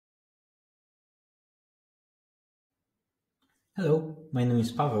Hello, my name is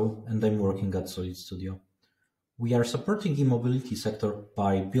Pavel and I'm working at Solid Studio. We are supporting eMobility sector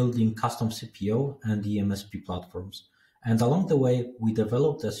by building custom CPO and EMSP platforms. And along the way, we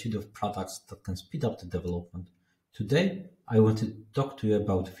developed a suite of products that can speed up the development. Today, I want to talk to you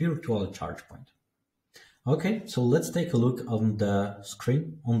about virtual charge point. Okay, so let's take a look on the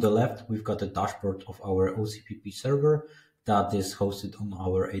screen. On the left, we've got a dashboard of our OCPP server that is hosted on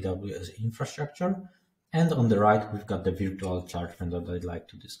our AWS infrastructure. And on the right, we've got the virtual charge point that I'd like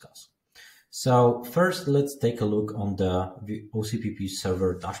to discuss. So first, let's take a look on the OCPP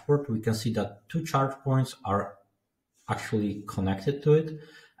server dashboard. We can see that two charge points are actually connected to it.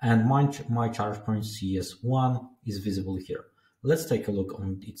 And my charge point CS1 is visible here. Let's take a look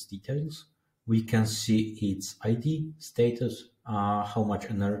on its details. We can see its ID, status, how much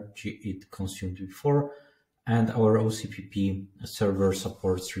energy it consumed before, and our OCPP server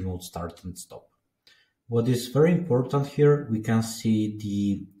supports remote start and stop. What is very important here, we can see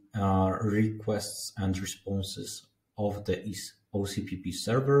the requests and responses of the OCPP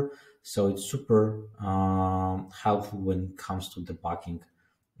server. So it's super helpful when it comes to debugging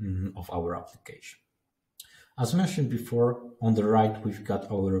of our application. As mentioned before, on the right, we've got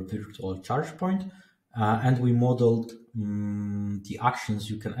our virtual charge point, and we modeled the actions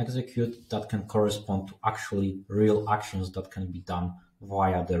you can execute that can correspond to actually real actions that can be done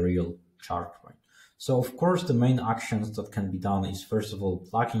via the real charge point. So of course, the main actions that can be done is first of all,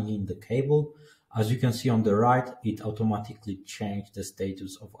 plugging in the cable. As you can see on the right, it automatically changed the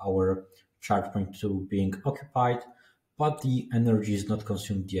status of our charge point to being occupied, but the energy is not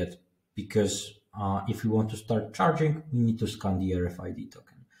consumed yet because if we want to start charging, we need to scan the RFID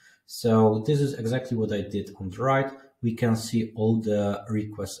token. So this is exactly what I did on the right. We can see all the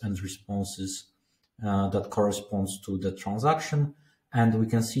requests and responses that corresponds to the transaction. And we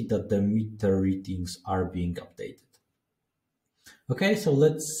can see that the meter readings are being updated. Okay, so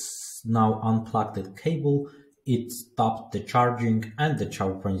let's now unplug the cable. It stopped the charging and the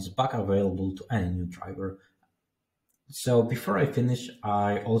charge point is back available to any new driver. So before I finish,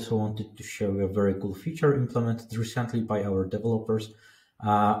 I also wanted to show you a very cool feature implemented recently by our developers.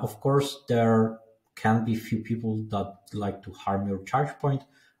 Of course, there can be few people that like to harm your charge point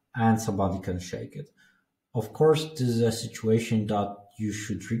and somebody can shake it. Of course, this is a situation that you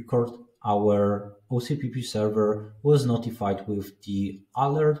should record. Our OCPP server was notified with the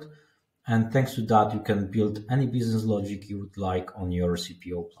alert, and thanks to that, you can build any business logic you would like on your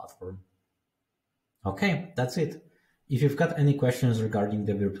CPO platform. Okay, that's it. If you've got any questions regarding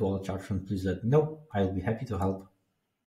the virtual charge point, please let me know. I'll be happy to help.